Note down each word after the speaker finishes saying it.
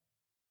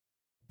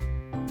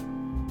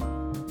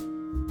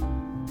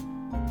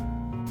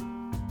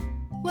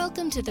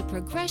Welcome to the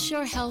Progress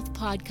Your Health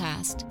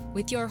podcast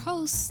with your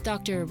hosts,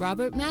 Dr.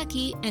 Robert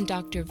Mackey and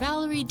Dr.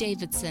 Valerie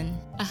Davidson,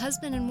 a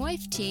husband and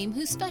wife team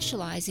who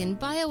specialize in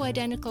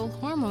bioidentical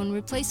hormone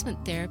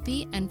replacement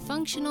therapy and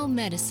functional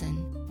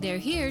medicine. They're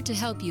here to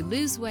help you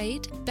lose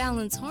weight,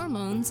 balance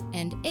hormones,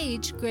 and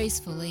age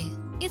gracefully.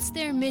 It's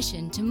their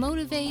mission to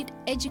motivate,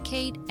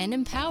 educate, and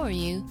empower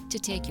you to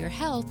take your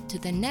health to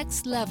the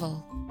next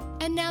level.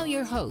 And now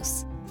your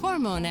hosts,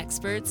 hormone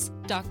experts,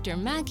 Dr.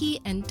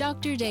 Mackey and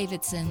Dr.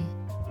 Davidson.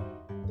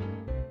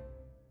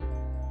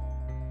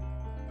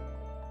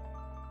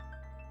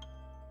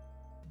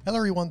 Hello,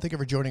 everyone. Thank you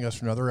for joining us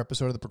for another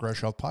episode of the Progress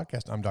Your Health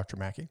podcast. I'm Dr.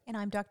 Mackey. And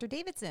I'm Dr.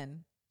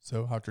 Davidson.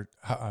 So,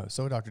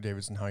 Dr.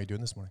 Davidson, how are you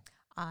doing this morning?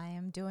 I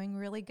am doing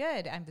really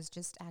good. I was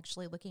just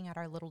actually looking at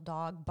our little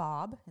dog,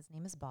 Bob. His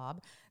name is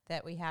Bob,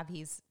 that we have.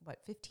 He's,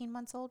 15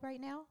 months old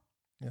right now?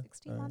 Yeah,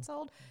 16 months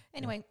old?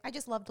 Anyway, yeah. I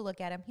just love to look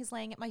at him. He's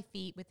laying at my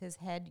feet with his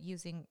head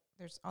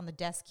there's on the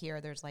desk here,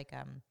 there's like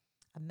a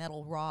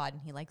metal rod,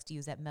 and he likes to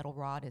use that metal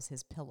rod as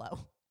his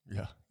pillow.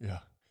 Yeah.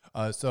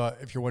 So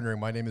if you're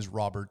wondering, my name is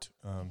Robert.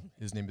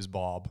 His name is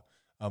Bob.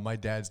 My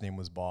dad's name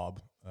was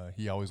Bob.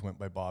 He always went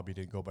by Bob. He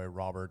didn't go by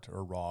Robert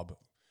or Rob.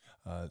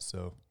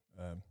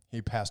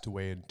 He passed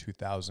away in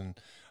 2000.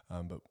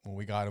 But when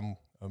we got him,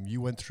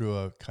 you went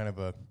through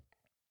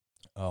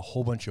a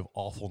whole bunch of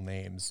awful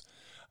names.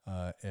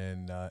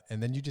 And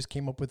then you just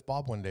came up with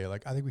Bob one day.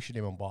 Like, I think we should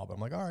name him Bob. I'm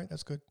like, all right,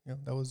 that's good. You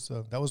know,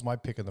 that was my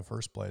pick in the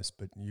first place.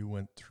 But you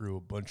went through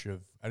a bunch of,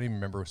 I don't even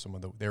remember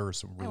there were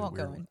some really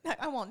weird.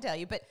 I won't tell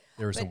you, but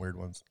there were some weird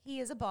ones. He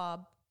is a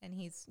Bob, and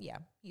he's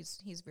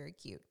very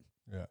cute.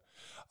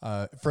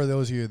 Yeah. For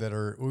those of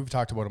you we've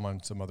talked about him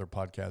on some other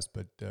podcasts,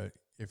 but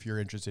if you're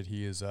interested,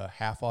 he is a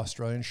half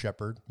Australian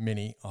Shepherd,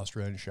 mini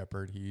Australian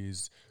Shepherd.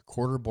 He's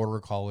quarter Border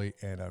Collie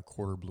and a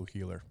quarter Blue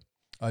Heeler.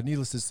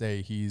 Needless to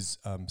say, he's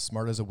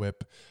smart as a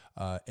whip,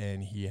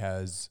 and he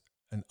has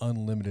an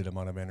unlimited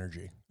amount of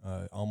energy,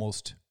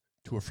 almost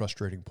to a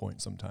frustrating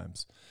point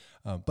sometimes.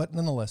 But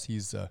nonetheless,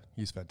 he's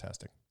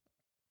fantastic.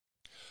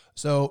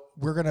 So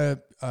we're going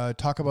to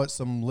talk about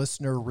some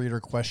listener reader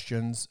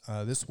questions.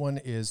 This one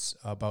is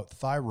about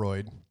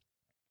thyroid,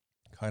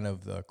 kind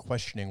of the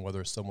questioning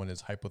whether someone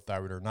is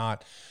hypothyroid or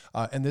not.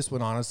 And this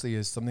one, honestly,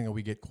 is something that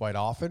we get quite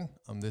often.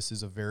 This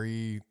is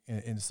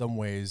in some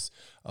ways,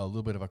 a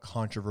little bit of a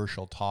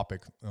controversial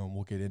topic.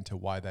 We'll get into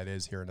why that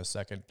is here in a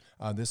second.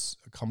 This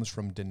comes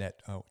from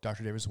Danette.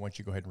 Dr. Davis, why don't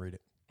you go ahead and read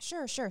it?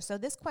 Sure. So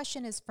this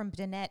question is from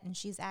Danette, and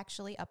she's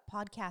actually a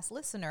podcast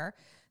listener.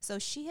 So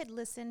she had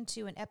listened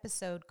to an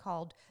episode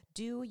called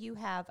Do You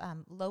Have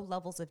Low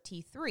Levels of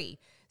T3?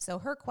 So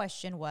her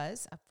question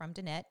was from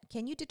Danette,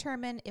 can you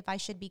determine if I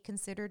should be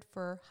considered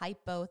for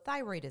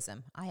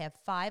hypothyroidism? I have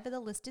 5 of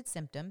the listed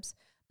symptoms,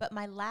 but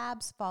my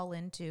labs fall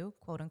into,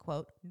 quote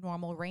unquote,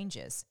 normal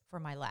ranges for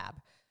my lab.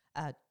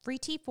 Free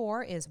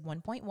T4 is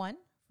 1.1,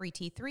 free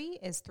T3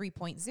 is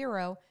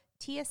 3.0,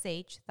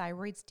 TSH,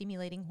 thyroid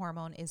stimulating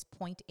hormone, is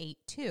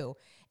 0.82.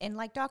 And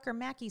like Dr.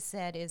 Mackey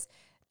said, it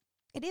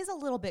is a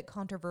little bit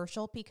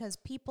controversial because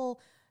people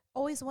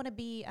always want to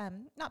be,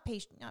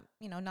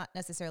 not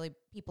necessarily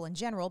people in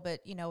general,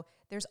 but,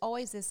 there's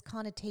always this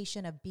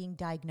connotation of being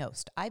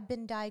diagnosed. I've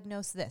been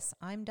diagnosed this,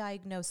 I'm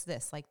diagnosed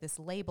this, like this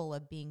label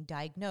of being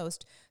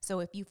diagnosed. So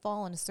if you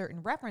fall in a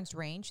certain reference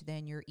range,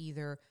 then you're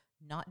either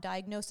not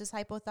diagnosed as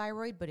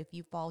hypothyroid, but if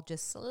you fall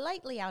just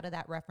slightly out of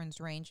that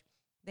reference range,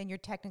 then you're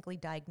technically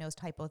diagnosed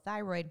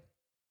hypothyroid.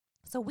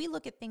 So we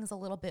look at things a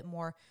little bit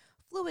more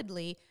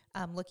fluidly,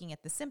 looking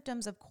at the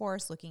symptoms, of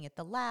course, looking at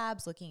the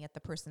labs, looking at the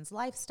person's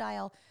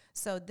lifestyle.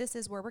 So this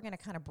is where we're going to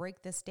kind of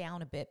break this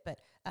down a bit. But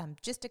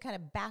just to kind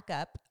of back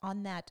up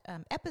on that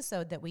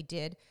episode that we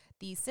did,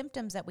 the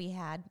symptoms that we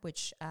had,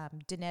 which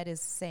Danette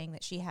is saying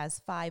that she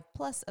has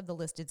 5+ of the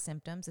listed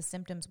symptoms. The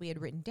symptoms we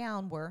had written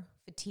down were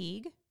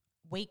fatigue,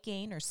 weight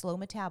gain or slow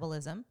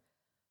metabolism,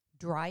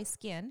 dry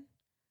skin,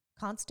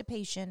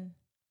 constipation,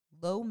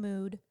 low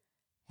mood,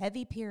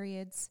 heavy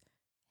periods,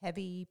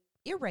 heavy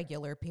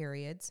irregular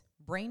periods,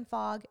 brain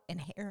fog,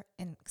 and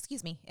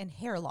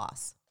hair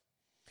loss.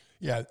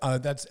 Yeah,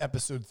 that's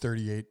episode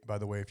 38, by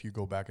the way, if you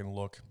go back and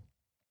look.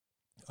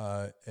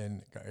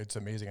 And it's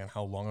amazing on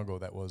how long ago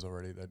that was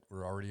already, that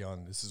we're already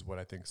on, this is what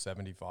I think,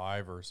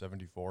 75 or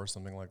 74,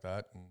 something like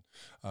that.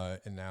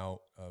 And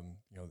now,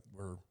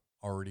 we're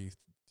already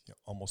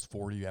almost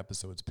 40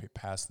 episodes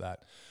past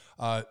that.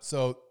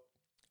 So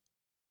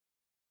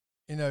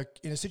in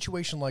a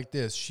situation like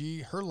this,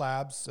 her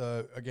labs,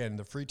 again,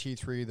 the free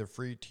T3, the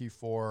free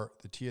T4,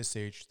 the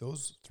TSH,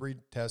 those 3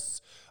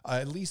 tests,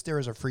 at least there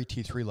is a free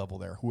T3 level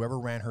there. Whoever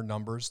ran her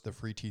numbers, the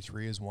free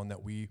T3 is one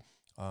that we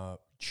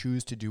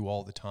choose to do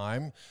all the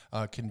time.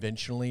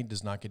 Conventionally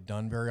does not get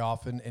done very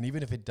often. And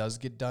even if it does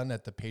get done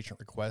at the patient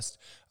request,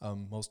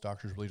 most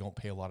doctors really don't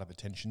pay a lot of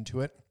attention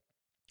to it.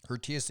 Her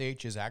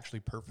TSH is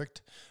actually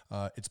perfect.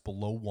 It's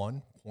below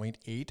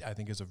 1.8, I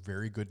think is a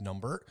very good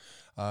number.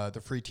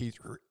 The free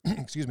T3,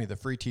 the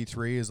free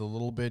T3 is a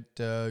little bit,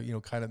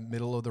 kind of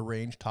middle of the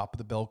range, top of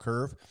the bell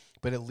curve,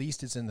 but at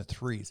least it's in the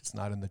 3s. It's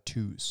not in the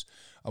 2s.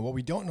 What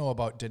we don't know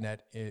about Danette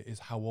is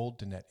how old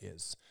Danette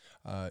is.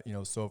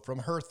 So from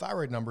her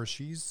thyroid numbers,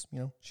 she's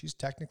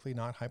technically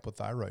not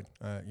hypothyroid.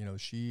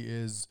 She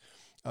is,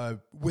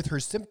 with her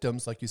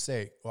symptoms, like you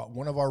say,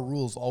 one of our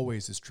rules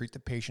always is treat the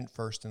patient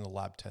first and the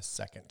lab test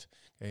second.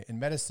 Okay? In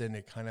medicine,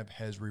 it kind of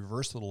has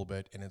reversed a little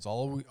bit, and it's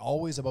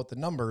always about the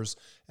numbers,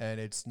 and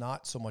it's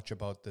not so much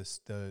about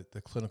the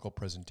clinical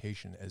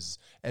presentation as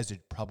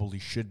it probably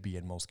should be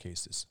in most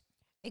cases.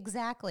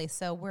 Exactly.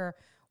 So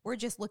we're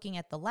just looking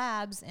at the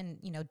labs,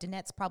 and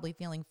Danette's probably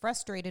feeling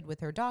frustrated with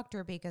her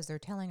doctor because they're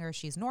telling her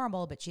she's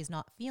normal, but she's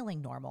not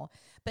feeling normal.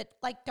 But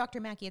like Dr.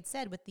 Mackey had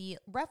said, with the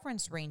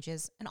reference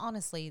ranges, and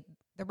honestly,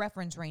 the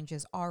reference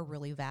ranges are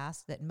really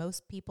vast, that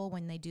most people,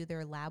 when they do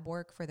their lab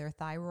work for their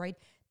thyroid,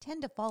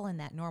 tend to fall in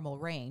that normal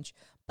range.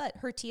 But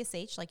her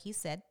TSH, like he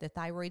said, the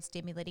thyroid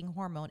stimulating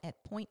hormone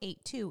at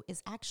 0.82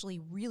 is actually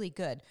really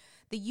good.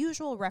 The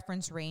usual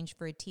reference range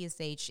for a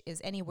TSH is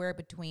anywhere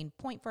between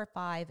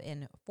 0.45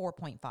 and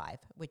 4.5,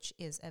 which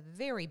is a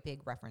very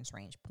big reference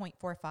range,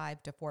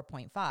 0.45 to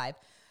 4.5.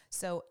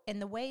 So, and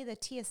the way the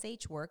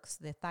TSH works,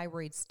 the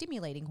thyroid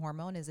stimulating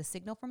hormone, is a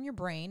signal from your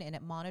brain, and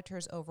it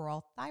monitors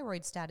overall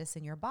thyroid status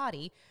in your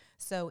body.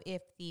 So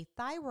if the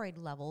thyroid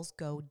levels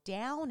go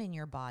down in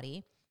your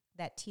body,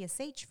 that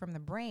TSH from the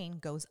brain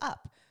goes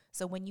up.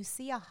 So when you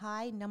see a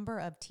high number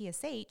of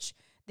TSH,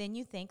 then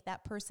you think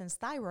that person's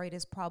thyroid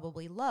is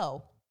probably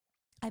low.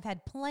 I've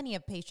had plenty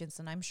of patients,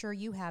 and I'm sure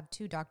you have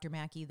too, Dr.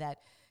 Mackey, that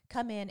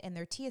come in and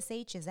their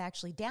TSH is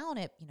actually down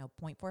at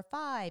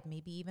 0.45,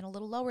 maybe even a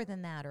little lower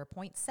than that, or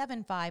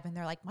 0.75, and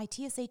they're like, my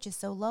TSH is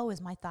so low,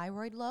 is my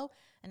thyroid low?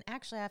 And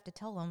actually I have to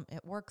tell them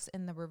it works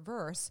in the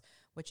reverse,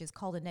 which is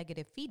called a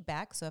negative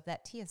feedback. So if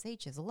that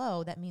TSH is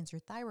low, that means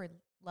your thyroid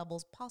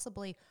levels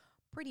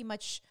pretty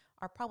much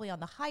are probably on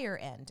the higher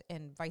end,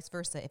 and vice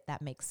versa, if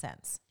that makes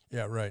sense.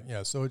 Yeah, right.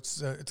 Yeah, so it's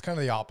kind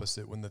of the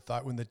opposite. When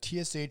the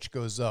TSH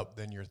goes up,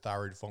 then your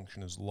thyroid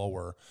function is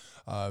lower.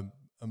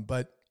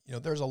 But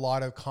there's a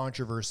lot of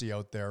controversy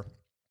out there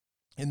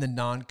in the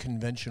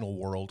non-conventional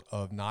world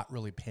of not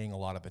really paying a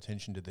lot of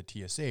attention to the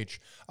TSH,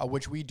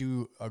 which we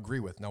do agree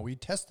with. Now, we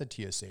test the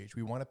TSH.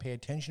 We want to pay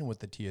attention what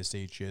the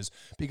TSH is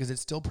because it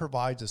still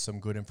provides us some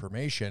good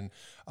information,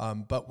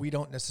 but we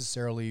don't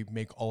necessarily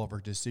make all of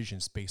our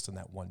decisions based on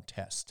that one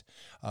test.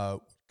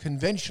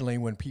 Conventionally,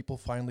 when people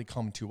finally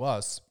come to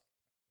us,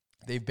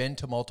 they've been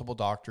to multiple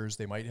doctors.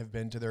 They might have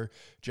been to their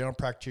general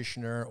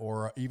practitioner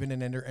or even an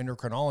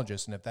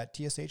endocrinologist. And if that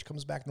TSH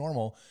comes back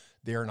normal,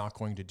 they are not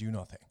going to do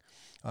nothing.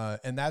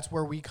 And that's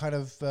where we kind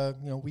of,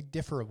 we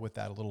differ with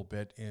that a little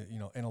bit,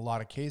 in a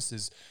lot of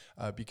cases,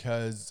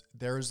 because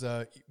there's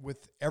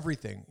with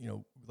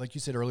everything, like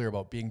you said earlier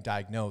about being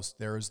diagnosed,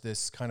 there's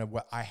this kind of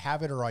I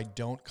have it or I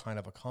don't kind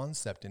of a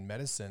concept in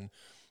medicine.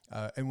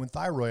 And with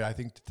thyroid, I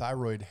think the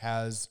thyroid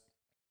has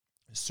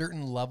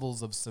certain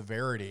levels of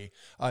severity.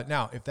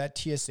 Now, if that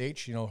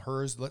TSH,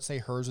 let's say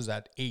hers is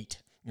at 8,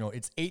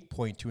 it's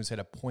 8.2 instead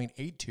of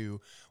 0.82,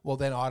 well,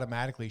 then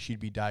automatically she'd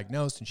be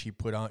diagnosed and she'd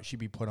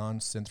be put on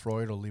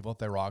Synthroid or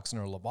levothyroxine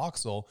or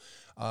Levoxyl.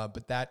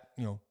 But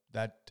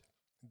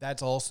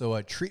that's also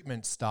a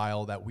treatment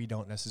style that we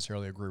don't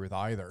necessarily agree with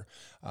either.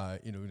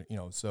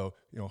 So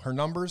her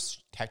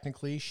numbers,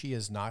 technically she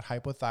is not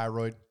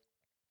hypothyroid,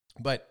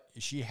 but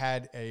she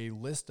had a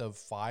list of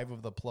 5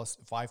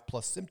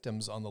 plus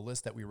symptoms on the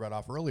list that we read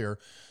off earlier.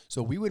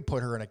 So we would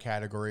put her in a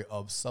category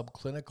of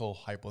subclinical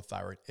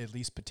hypothyroid, at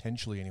least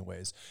potentially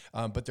anyways.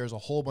 But there's a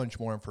whole bunch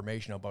more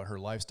information about her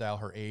lifestyle,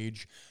 her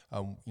age,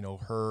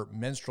 her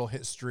menstrual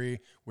history,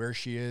 where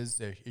she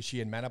is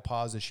she in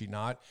menopause? Is she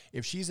not?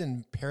 If she's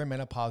in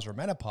perimenopause or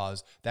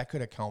menopause, that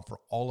could account for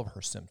all of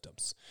her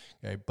symptoms.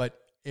 Okay. But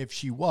if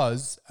she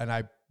was, and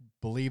I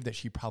believe that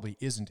she probably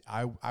isn't,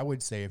 I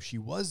would say if she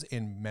was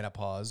in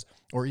menopause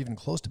or even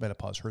close to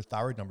menopause, her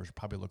thyroid numbers would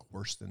probably look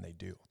worse than they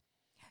do.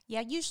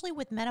 Yeah, usually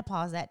with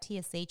menopause, that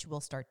TSH will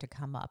start to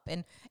come up.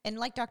 And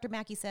like Dr.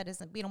 Mackey said, is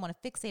that we don't want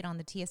to fixate on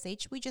the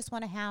TSH. We just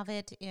want to have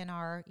it in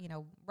our,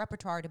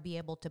 repertoire to be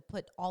able to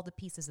put all the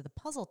pieces of the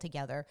puzzle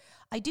together.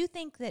 I do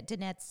think that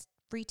Danette's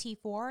free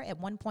T4 at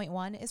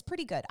 1.1 is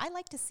pretty good. I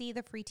like to see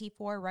the free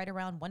T4 right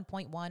around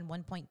 1.1,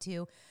 1.2.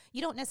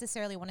 You don't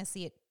necessarily want to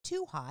see it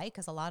too high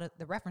because a lot of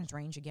the reference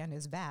range, again,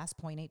 is vast,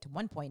 0.8 to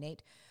 1.8.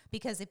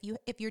 Because if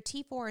your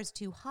T4 is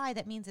too high,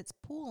 that means it's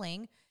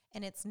pooling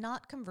and it's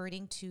not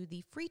converting to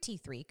the free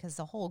T3, because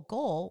the whole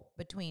goal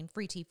between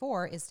free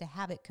T4 is to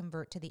have it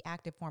convert to the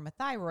active form of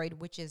thyroid,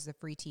 which is the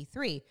free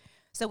T3.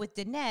 So with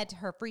Danette,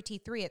 her free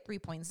T3 at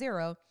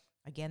 3.0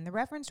 Again, the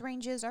reference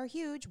ranges are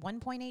huge,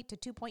 1.8 to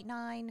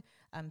 2.9.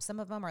 Some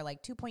of them are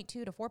like 2.2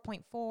 to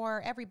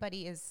 4.4.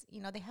 Everybody is,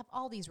 they have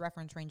all these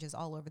reference ranges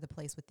all over the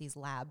place with these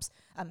labs.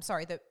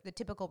 The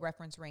typical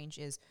reference range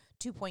is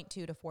 2.2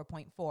 to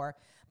 4.4.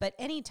 But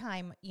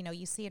anytime,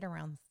 you see it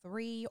around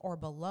 3 or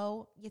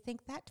below, you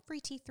think that free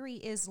T3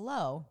 is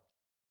low.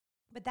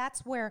 But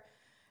that's where,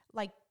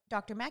 like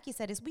Dr. Mackey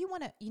said, is we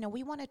want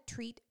to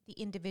treat the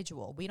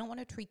individual. We don't want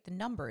to treat the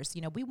numbers.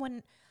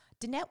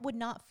 Danette would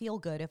not feel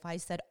good if I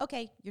said,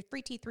 okay, your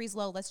free T3 is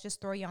low, let's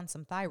just throw you on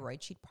some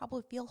thyroid. She'd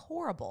probably feel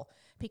horrible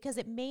because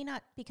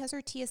because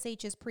her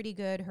TSH is pretty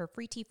good, her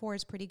free T4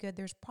 is pretty good,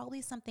 there's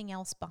probably something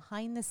else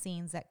behind the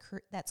scenes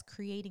that's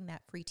creating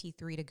that free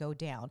T3 to go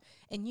down.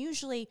 And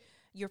usually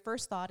your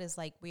first thought is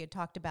like we had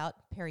talked about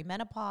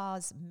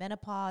perimenopause,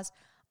 menopause.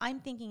 I'm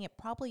thinking it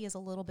probably is a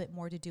little bit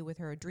more to do with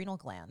her adrenal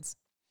glands.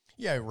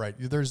 Yeah, right.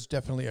 There's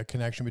definitely a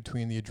connection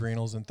between the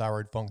adrenals and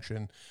thyroid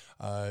function.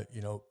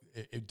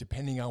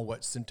 Depending on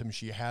what symptoms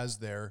she has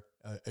there,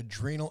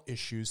 adrenal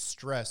issues,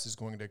 stress is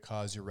going to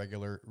cause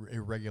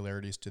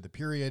irregularities to the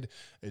period.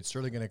 It's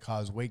certainly going to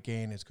cause weight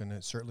gain. It's going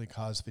to certainly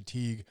cause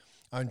fatigue.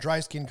 Dry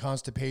skin,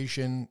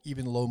 constipation,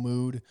 even low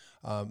mood.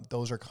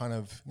 Those are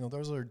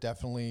those are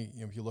definitely,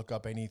 if you look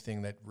up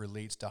anything that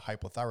relates to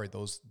hypothyroid,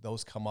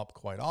 those come up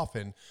quite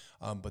often.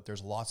 But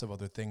there's lots of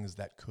other things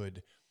that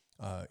could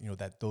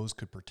that those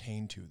could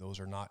pertain to. Those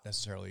are not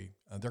necessarily,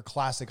 they're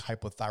classic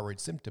hypothyroid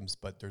symptoms,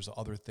 but there's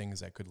other things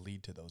that could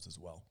lead to those as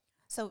well.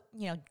 So,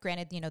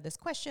 granted, this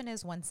question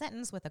is one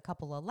sentence with a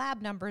couple of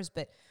lab numbers,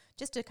 but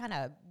just to kind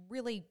of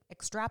really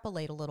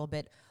extrapolate a little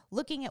bit,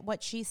 looking at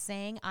what she's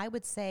saying, I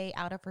would say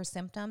out of her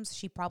symptoms,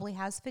 she probably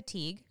has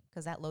fatigue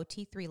because that low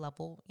T3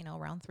 level,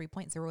 around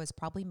 3.0 is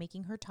probably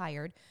making her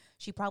tired.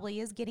 She probably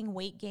is getting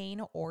weight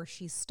gain or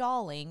she's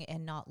stalling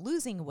and not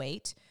losing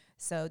weight.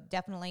 So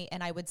definitely,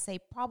 and I would say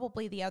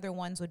probably the other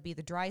ones would be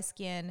the dry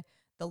skin,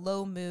 the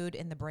low mood,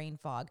 and the brain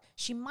fog.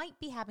 She might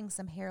be having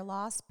some hair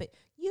loss, but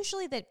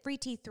usually that free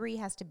T3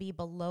 has to be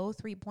below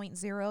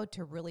 3.0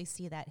 to really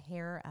see that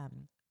hair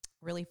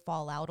really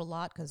fall out a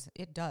lot, because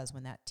it does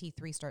when that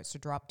T3 starts to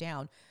drop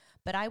down.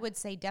 But I would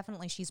say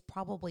definitely she's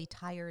probably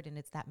tired, and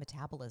it's that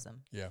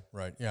metabolism. Yeah,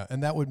 right. Yeah.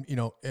 And that would,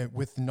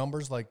 with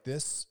numbers like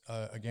this,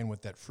 again,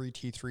 with that free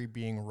T3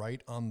 being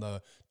right on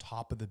the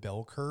top of the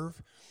bell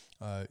curve,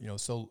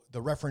 so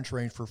the reference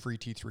range for free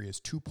T3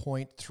 is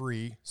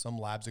 2.3. Some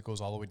labs it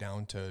goes all the way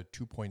down to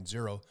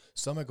 2.0.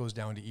 Some it goes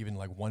down to even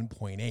like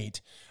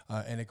 1.8,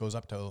 and it goes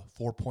up to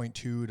 4.2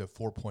 to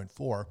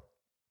 4.4.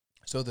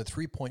 So the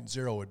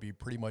 3.0 would be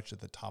pretty much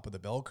at the top of the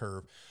bell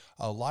curve.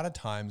 A lot of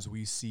times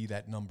we see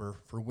that number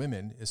for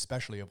women,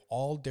 especially of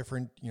all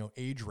different,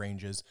 age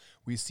ranges,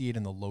 we see it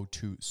in the low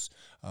twos.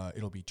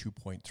 It'll be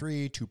 2.3,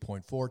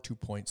 2.4,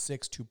 2.6,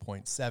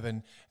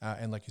 2.7.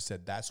 And like you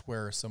said, that's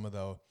where some of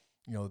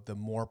the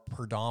more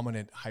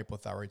predominant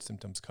hypothyroid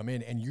symptoms come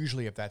in. And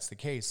usually if that's the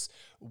case,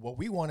 what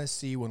we want to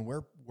see when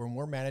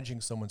we're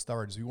managing someone's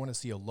thyroid is we want to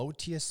see a low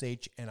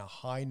TSH and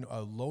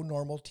a low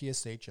normal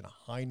TSH and a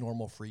high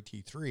normal free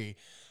T3.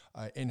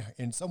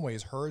 In some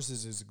ways, hers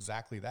is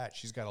exactly that.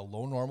 She's got a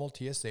low normal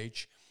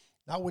TSH.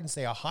 I wouldn't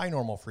say a high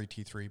normal free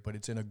T3, but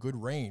it's in a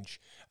good range.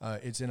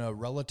 It's in a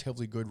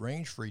relatively good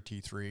range free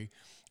T3,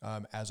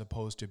 as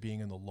opposed to being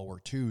in the lower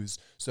twos.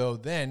 So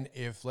then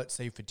if, let's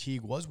say,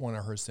 fatigue was one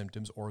of her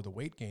symptoms or the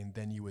weight gain,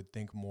 then you would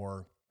think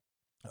more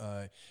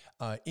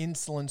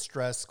insulin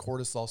stress,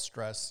 cortisol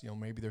stress.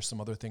 Maybe there's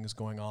some other things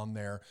going on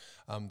there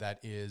that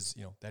is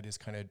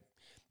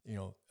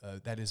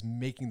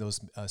making those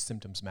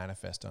symptoms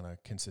manifest on a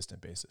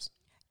consistent basis.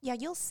 Yeah,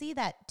 you'll see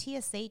that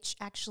TSH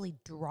actually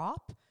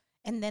drop.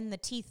 And then the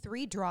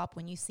T3 drop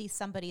when you see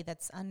somebody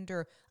that's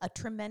under a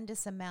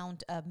tremendous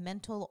amount of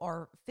mental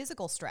or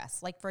physical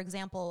stress. Like, for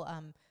example,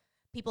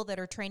 people that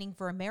are training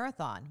for a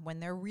marathon, when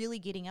they're really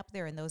getting up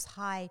there in those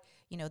high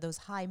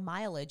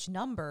mileage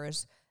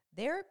numbers,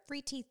 their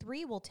free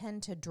T3 will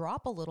tend to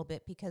drop a little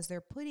bit because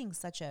they're putting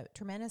such a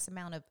tremendous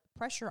amount of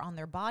pressure on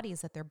their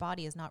bodies that their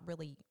body is not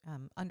really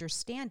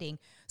understanding.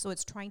 So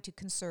it's trying to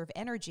conserve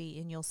energy,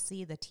 and you'll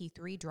see the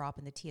T3 drop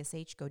and the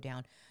TSH go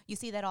down. You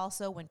see that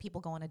also when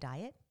people go on a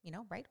diet,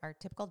 right? Our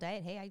typical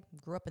diet. Hey, I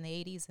grew up in the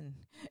 80s and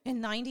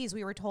in 90s,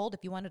 we were told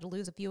if you wanted to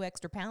lose a few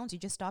extra pounds, you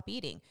just stop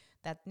eating.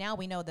 That now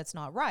we know that's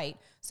not right.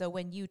 So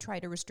when you try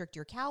to restrict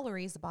your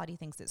calories, the body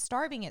thinks it's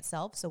starving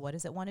itself. So what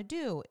does it want to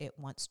do? It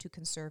wants to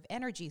conserve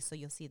energy. So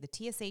you'll see the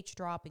TSH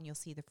drop and you'll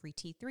see the free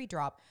T3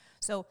 drop.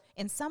 So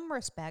in some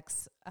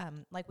respects,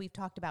 like we've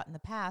talked about in the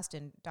past,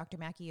 and Dr.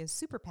 Mackey is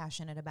super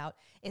passionate about,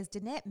 is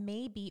Danette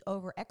may be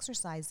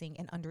over-exercising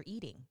and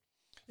under-eating.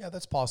 Yeah,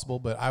 that's possible,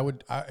 but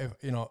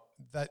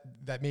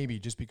that may be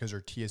just because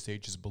her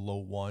TSH is below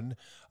 1,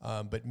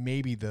 but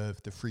maybe the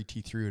free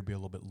T3 would be a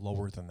little bit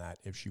lower than that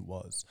if she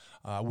was.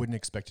 I wouldn't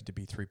expect it to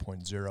be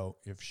 3.0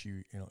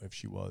 if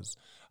she was.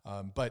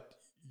 But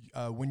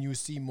when you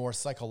see more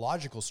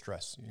psychological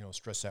stress,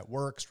 stress at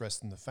work,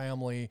 stress in the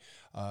family,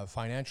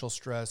 financial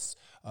stress,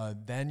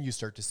 then you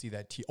start to see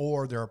that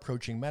or they're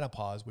approaching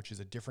menopause, which is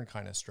a different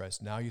kind of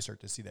stress. Now you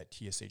start to see that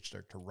TSH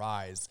start to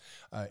rise.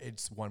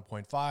 It's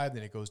 1.5,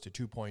 then it goes to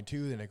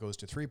 2.2, then it goes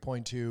to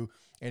 3.2,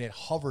 and it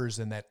hovers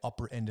in that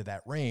upper end of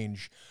that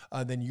range.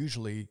 Then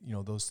usually,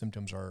 those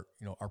symptoms are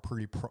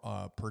pretty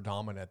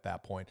predominant at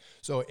that point.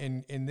 So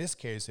in this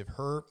case, if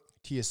her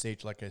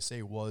TSH, like I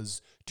say,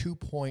 was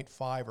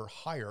 2.5 or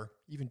higher,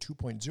 even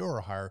 2.0 or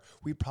higher,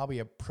 we probably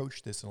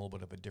approach this in a little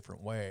bit of a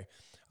different way.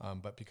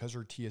 But because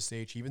her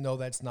TSH, even though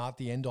that's not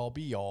the end all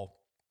be all,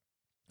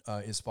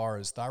 as far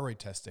as thyroid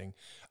testing,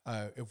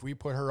 if we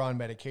put her on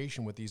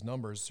medication with these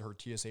numbers, her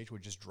TSH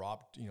would just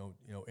drop,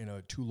 in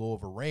a too low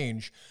of a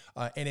range.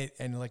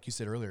 And like you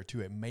said earlier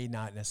too, it may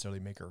not necessarily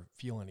make her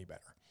feel any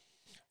better.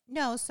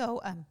 No. So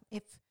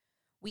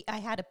I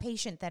had a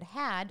patient that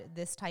had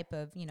this type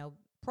of,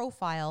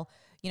 profile,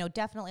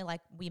 definitely,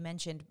 like we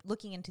mentioned,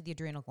 looking into the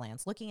adrenal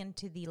glands, looking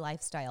into the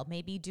lifestyle,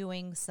 maybe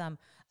doing some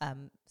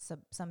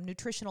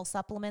nutritional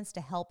supplements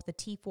to help the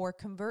T4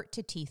 convert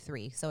to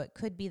T3. So it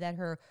could be that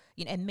her,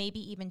 and maybe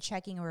even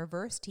checking a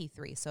reverse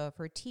T3. So if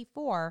her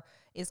T4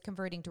 is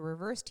converting to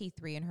reverse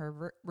T3 and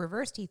her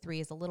reverse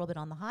T3 is a little bit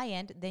on the high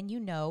end, then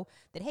you know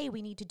that, hey,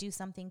 we need to do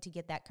something to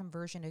get that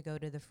conversion to go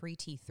to the free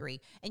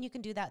T3. And you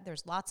can do that.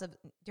 There's lots of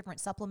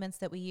different supplements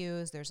that we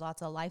use. There's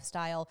lots of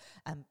lifestyle.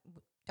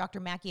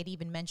 Dr. Mackey had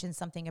even mentioned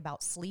something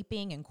about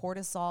sleeping and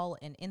cortisol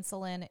and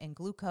insulin and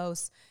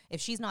glucose. If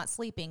she's not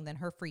sleeping, then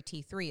her free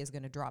T3 is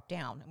going to drop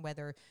down,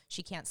 whether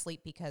she can't sleep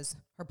because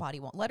her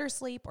body won't let her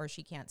sleep or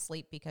she can't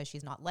sleep because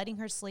she's not letting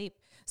her sleep.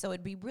 So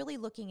it'd be really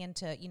looking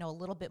into, a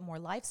little bit more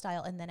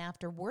lifestyle. And then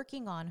after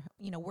working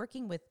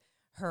with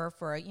her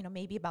for,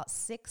 maybe about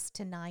 6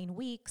 to 9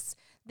 weeks,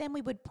 then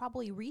we would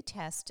probably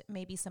retest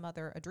maybe some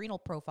other adrenal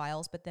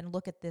profiles, but then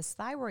look at this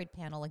thyroid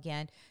panel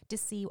again to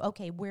see,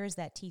 okay, where's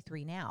that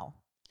T3 now?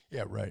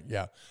 Yeah, right.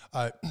 Yeah.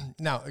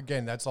 Now,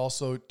 again, that's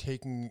also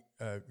taking,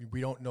 we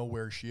don't know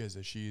where she is,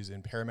 if she's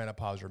in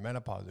perimenopause or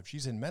menopause. If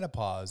she's in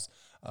menopause,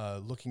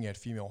 looking at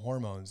female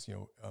hormones,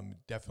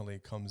 definitely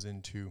comes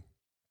into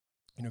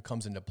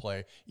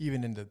play.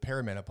 Even into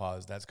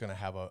perimenopause, that's going to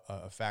have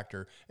a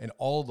factor. And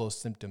all of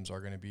those symptoms are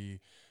going to be,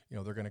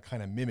 they're going to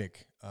kind of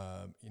mimic,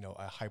 a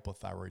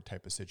hypothyroid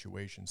type of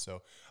situation.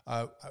 So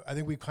I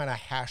think we kind of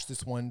hashed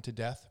this one to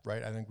death,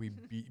 right? I think we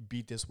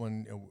beat this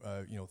one,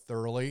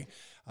 thoroughly.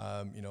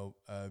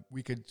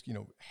 We could,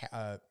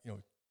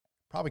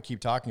 probably keep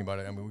talking about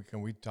it. I mean,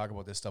 we talk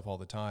about this stuff all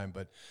the time,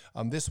 but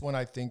this one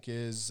I think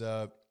is,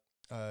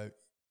 I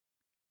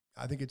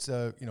think it's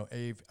a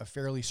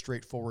fairly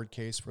straightforward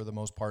case for the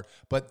most part,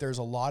 but there's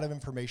a lot of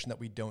information that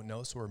we don't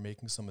know. So we're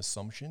making some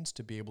assumptions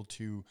to be able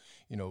to,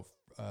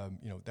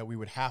 that we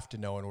would have to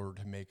know in order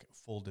to make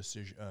full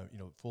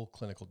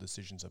clinical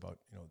decisions about,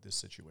 this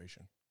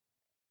situation.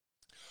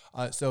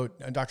 So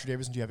Dr.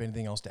 Davidson, do you have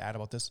anything else to add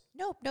about this?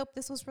 Nope.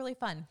 This was really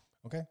fun.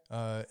 Okay.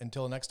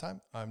 Until next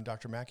time, I'm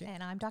Dr. Mackey.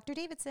 And I'm Dr.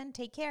 Davidson.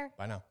 Take care.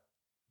 Bye now.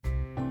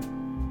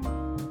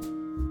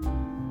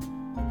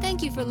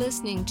 Thank you for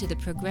listening to the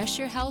Progress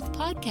Your Health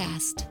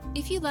podcast.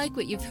 If you like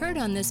what you've heard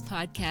on this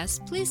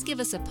podcast, please give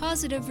us a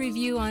positive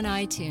review on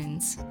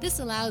iTunes. This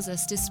allows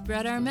us to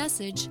spread our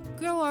message,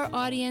 grow our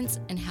audience,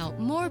 and help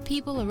more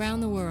people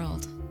around the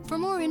world. For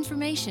more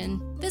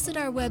information, visit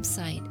our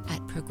website at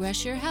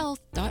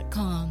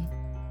progressyourhealth.com.